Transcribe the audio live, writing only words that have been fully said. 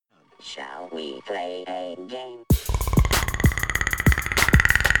Shall we play a game?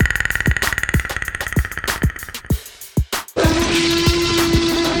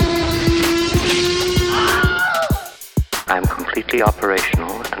 I'm completely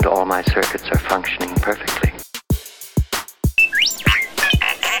operational and all my circuits are functioning perfectly.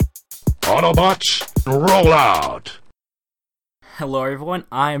 Autobots, roll out! Hello everyone,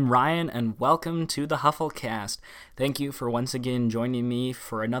 I'm Ryan and welcome to the Hufflecast. Thank you for once again joining me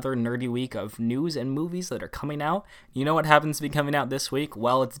for another nerdy week of news and movies that are coming out. You know what happens to be coming out this week?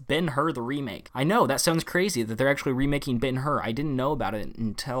 Well, it's Ben-Hur the remake. I know, that sounds crazy that they're actually remaking Ben-Hur. I didn't know about it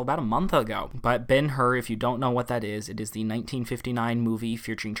until about a month ago. But Ben-Hur, if you don't know what that is, it is the 1959 movie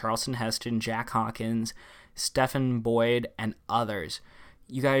featuring Charlton Heston, Jack Hawkins, Stephen Boyd, and others.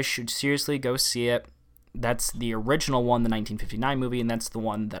 You guys should seriously go see it. That's the original one, the 1959 movie, and that's the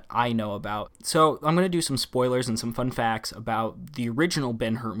one that I know about. So I'm going to do some spoilers and some fun facts about the original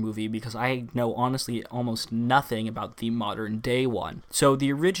Ben-Hur movie because I know honestly almost nothing about the modern day one. So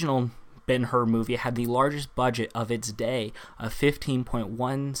the original Ben-Hur movie had the largest budget of its day of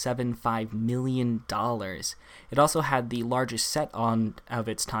 $15.175 million. It also had the largest set of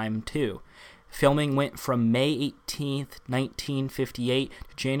its time too. Filming went from May 18th, 1958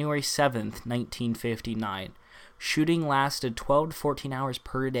 to January 7th, 1959. Shooting lasted 12 to 14 hours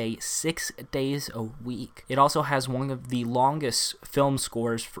per day, 6 days a week. It also has one of the longest film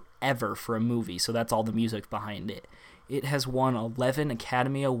scores ever for a movie, so that's all the music behind it. It has won 11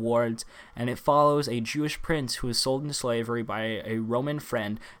 Academy Awards, and it follows a Jewish prince who is sold into slavery by a Roman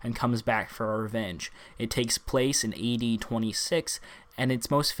friend and comes back for revenge. It takes place in AD 26, and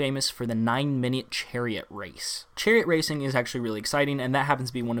it's most famous for the 9-minute chariot race. Chariot racing is actually really exciting, and that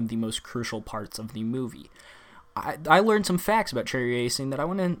happens to be one of the most crucial parts of the movie. I learned some facts about chariot racing that I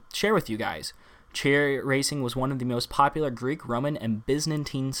want to share with you guys. Chariot racing was one of the most popular Greek, Roman, and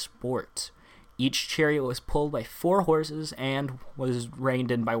Byzantine sports. Each chariot was pulled by 4 horses and was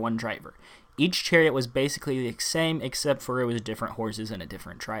reined in by 1 driver. Each chariot was basically the same except for it was different horses and a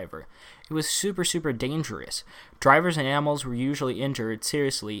different driver. It was super dangerous. Drivers and animals were usually injured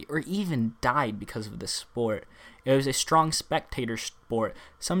seriously or even died because of this sport. It was a strong spectator sport,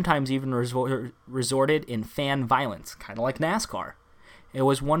 sometimes even resorted in fan violence, kind of like NASCAR. It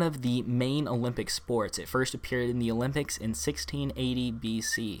was one of the main Olympic sports. It first appeared in the Olympics in 1680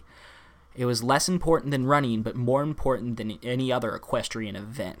 BC. It was less important than running, but more important than any other equestrian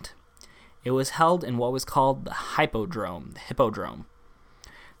event. It was held in what was called the hippodrome.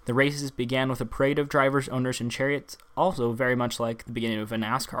 The races began with a parade of drivers, owners, and chariots, also very much like the beginning of a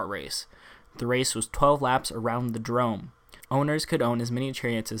NASCAR race. The race was 12 laps around the drome. Owners could own as many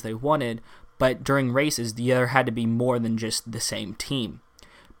chariots as they wanted, but during races, there had to be more than just the same team.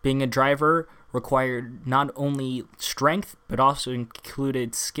 Being a driver required not only strength, but also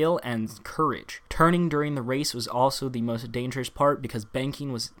included skill and courage. Turning during the race was also the most dangerous part because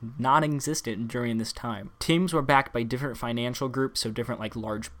banking was non-existent during this time. Teams were backed by different financial groups, so different like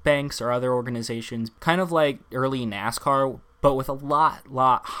large banks or other organizations, kind of like early NASCAR, but with a lot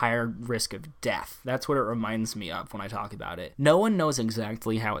higher risk of death. That's what it reminds me of when I talk about it. No one knows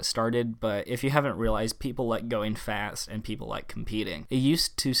exactly how it started, but if you haven't realized, people like going fast and people like competing. It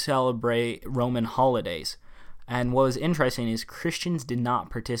used to celebrate Roman holidays. And what was interesting is Christians did not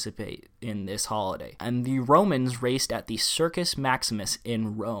participate in this holiday. And the Romans raced at the Circus Maximus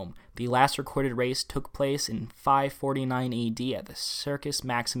in Rome. The last recorded race took place in 549 AD at the Circus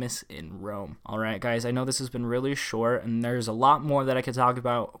Maximus in Rome. Alright guys, I know this has been really short and there's a lot more that I could talk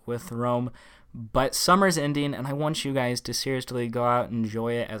about with Rome, but summer's ending and I want you guys to seriously go out and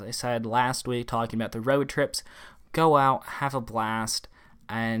enjoy it. As I said last week, talking about the road trips, go out, have a blast,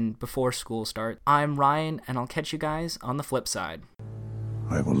 and before school starts. I'm Ryan, and I'll catch you guys on the flip side.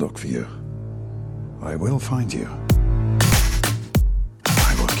 I will look for you. I will find you.